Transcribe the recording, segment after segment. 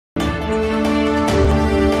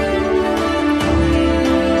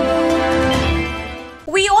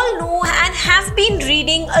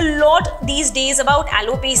a lot these days about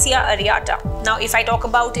alopecia areata. Now, if I talk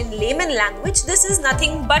about in layman language, this is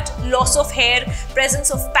nothing but loss of hair, presence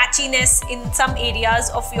of patchiness in some areas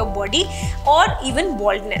of your body, or even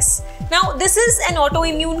baldness. Now, this is an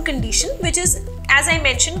autoimmune condition which is, as I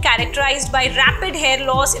mentioned, characterized by rapid hair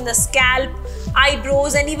loss in the scalp,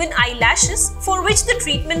 eyebrows and even eyelashes, for which the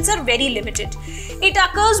treatments are very limited. It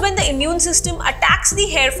occurs when the immune system attacks the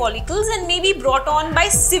hair follicles and may be brought on by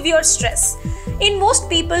severe stress. In most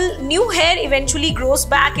people, new hair eventually grows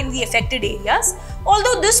back in the affected areas,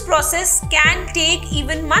 although this process can take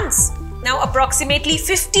even months. Now, approximately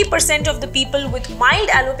 50% of the people with mild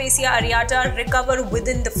alopecia areata recover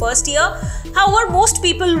within the first year. However, most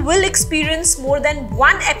people will experience more than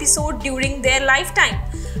one episode during their lifetime.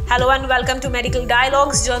 Hello and welcome to Medical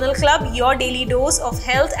Dialogues Journal Club, your daily dose of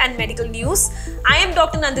health and medical news. I am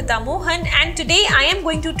Dr. Nandita Mohan, and today I am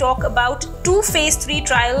going to talk about two phase 3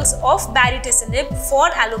 trials of Baricitinib for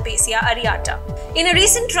alopecia areata. In a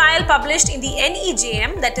recent trial published in the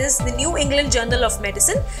NEJM, that is the New England Journal of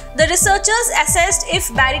Medicine, the researchers assessed if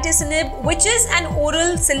Baricitinib, which is an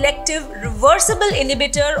oral selective reversible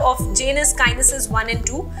inhibitor of Janus kinases 1 and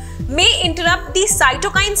 2, may interrupt the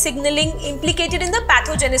cytokine signaling implicated in the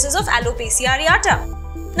pathogenesis of alopecia areata.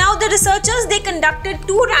 Now, the researchers, they conducted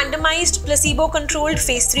two randomized placebo-controlled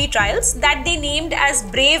phase 3 trials that they named as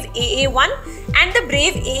BRAVE AA1 and the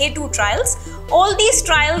BRAVE AA2 trials. All these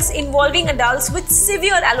trials involving adults with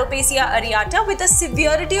severe alopecia areata with a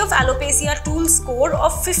severity of alopecia tool score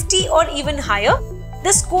of 50 or even higher.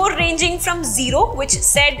 The score ranging from 0, which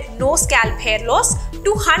said no scalp hair loss,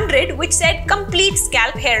 to 100, which said complete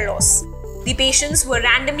scalp hair loss. The patients were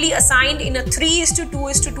randomly assigned in a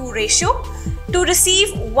 3:2:2 ratio to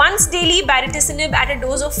receive once daily Baricitinib at a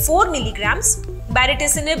dose of 4 mg,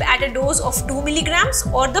 Baricitinib at a dose of 2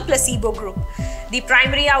 mg, or the placebo group. The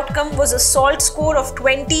primary outcome was a SALT score of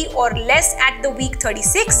 20 or less at the week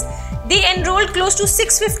 36. They enrolled close to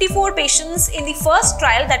 654 patients in the first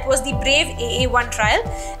trial, that was the BRAVE AA1 trial,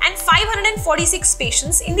 and 546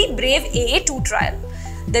 patients in the BRAVE AA2 trial.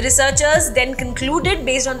 The researchers then concluded,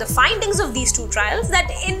 based on the findings of these two trials,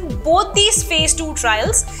 that in both these phase 2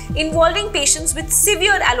 trials involving patients with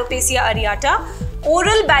severe alopecia areata,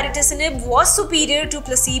 oral Baricitinib was superior to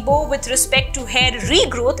placebo with respect to hair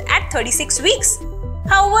regrowth at 36 weeks.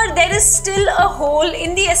 However, there is still a hole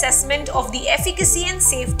in the assessment of the efficacy and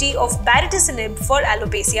safety of Baricitinib for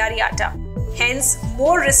alopecia areata. Hence,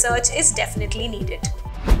 more research is definitely needed.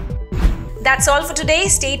 That's all for today.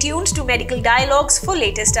 Stay tuned to Medical Dialogues for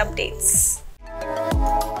latest updates.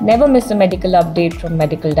 Never miss a medical update from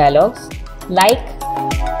Medical Dialogues. Like,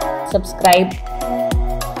 subscribe,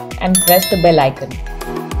 and press the bell icon.